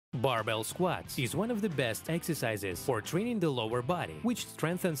Barbell squats is one of the best exercises for training the lower body, which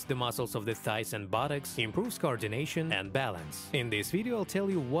strengthens the muscles of the thighs and buttocks, improves coordination and balance. In this video, I'll tell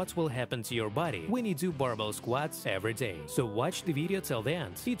you what will happen to your body when you do barbell squats every day. So watch the video till the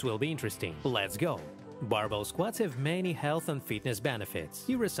end, it will be interesting. Let's go! Barbell squats have many health and fitness benefits.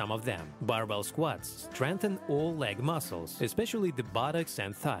 Here are some of them. Barbell squats strengthen all leg muscles, especially the buttocks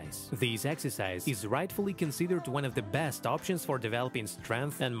and thighs. This exercise is rightfully considered one of the best options for developing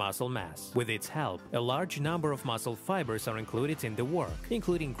strength and muscle mass. With its help, a large number of muscle fibers are included in the work,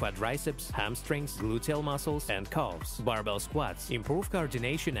 including quadriceps, hamstrings, gluteal muscles, and calves. Barbell squats improve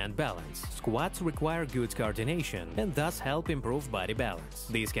coordination and balance. Squats require good coordination and thus help improve body balance.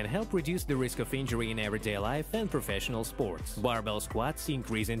 This can help reduce the risk of injury in everyday life and professional sports. Barbell squats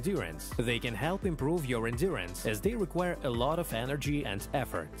increase endurance. They can help improve your endurance as they require a lot of energy and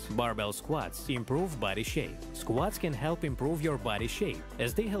effort. Barbell squats improve body shape. Squats can help improve your body shape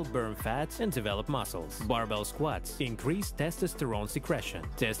as they help burn fat and develop muscles. Barbell squats increase testosterone secretion.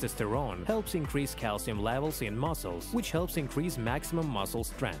 Testosterone helps increase calcium levels in muscles, which helps increase maximum muscle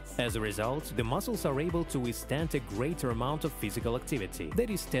strength. As a result, the muscles are able to withstand a greater amount of physical activity. That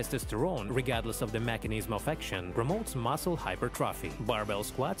is, testosterone, regardless of the mechanism of action, promotes muscle hypertrophy. Barbell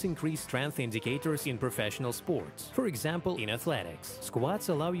squats increase strength indicators in professional sports. For example, in athletics, squats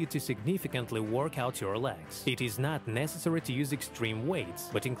allow you to significantly work out your legs. It is not necessary to use extreme weights,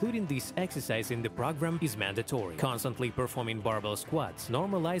 but including this exercise in the program is mandatory. Constantly performing barbell squats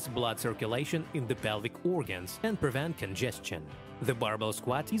normalize blood circulation in the pelvic organs and prevent congestion. The barbell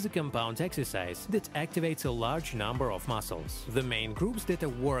squat is a compound exercise that activates a large number of muscles. The main groups that are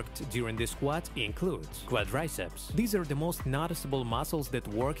worked during the squat include quadriceps. These are the most noticeable muscles that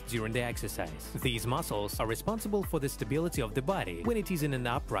work during the exercise. These muscles are responsible for the stability of the body when it is in an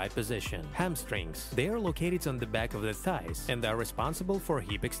upright position. Hamstrings. They are located on the back of the thighs and are responsible for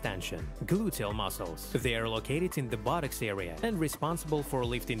hip extension. Gluteal muscles. They are located in the buttocks area and responsible for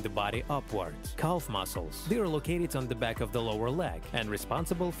lifting the body upward. Calf muscles. They are located on the back of the lower leg and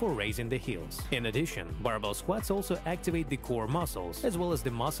responsible for raising the heels. In addition, barbell squats also activate the core muscles as well as the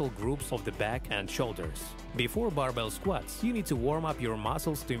muscle groups of the back and shoulders. Before barbell squats, you need to warm up your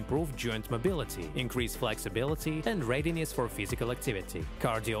muscles to improve joint mobility, increase flexibility, and readiness for physical activity.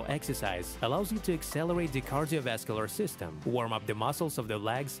 Cardio exercise allows you to accelerate the cardiovascular system, warm up the muscles of the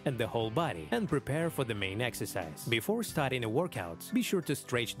legs and the whole body, and prepare for the main exercise. Before starting a workout, be sure to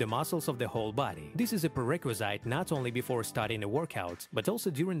stretch the muscles of the whole body. This is a prerequisite not only before starting a workout, but also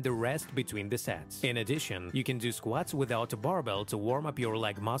during the rest between the sets. In addition, you can do squats without a barbell to warm up your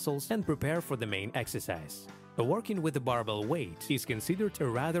leg muscles and prepare for the main exercise. Working with a barbell weight is considered a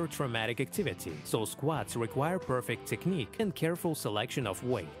rather traumatic activity, so squats require perfect technique and careful selection of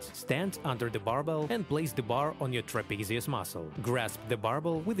weight. Stand under the barbell and place the bar on your trapezius muscle. Grasp the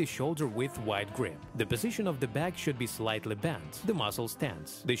barbell with a shoulder-width wide grip. The position of the back should be slightly bent, the muscle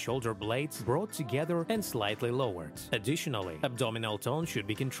stands, the shoulder blades brought together and slightly lowered. Additionally, abdominal tone should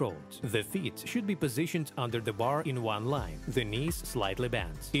be controlled. The feet should be positioned under the bar in one line, the knees slightly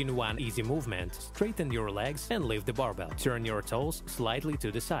bent. In one easy movement, straighten your legs and lift the barbell. Turn your toes slightly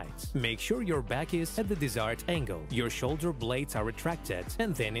to the sides. Make sure your back is at the desired angle. Your shoulder blades are retracted,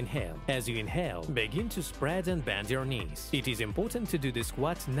 and then inhale. As you inhale, begin to spread and bend your knees. It is important to do the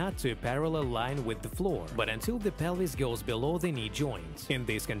squat not to a parallel line with the floor, but until the pelvis goes below the knee joint. In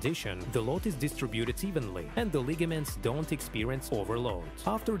this condition, the load is distributed evenly, and the ligaments don't experience overload.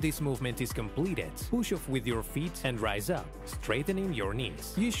 After this movement is completed, push off with your feet and rise up, straightening your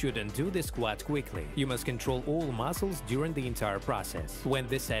knees. You shouldn't do the squat quickly. You must control all muscles during the entire process. When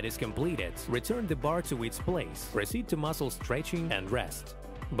the set is completed, return the bar to its place, proceed to muscle stretching and rest.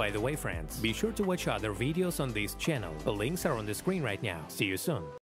 By the way, friends, be sure to watch other videos on this channel. The links are on the screen right now. See you soon!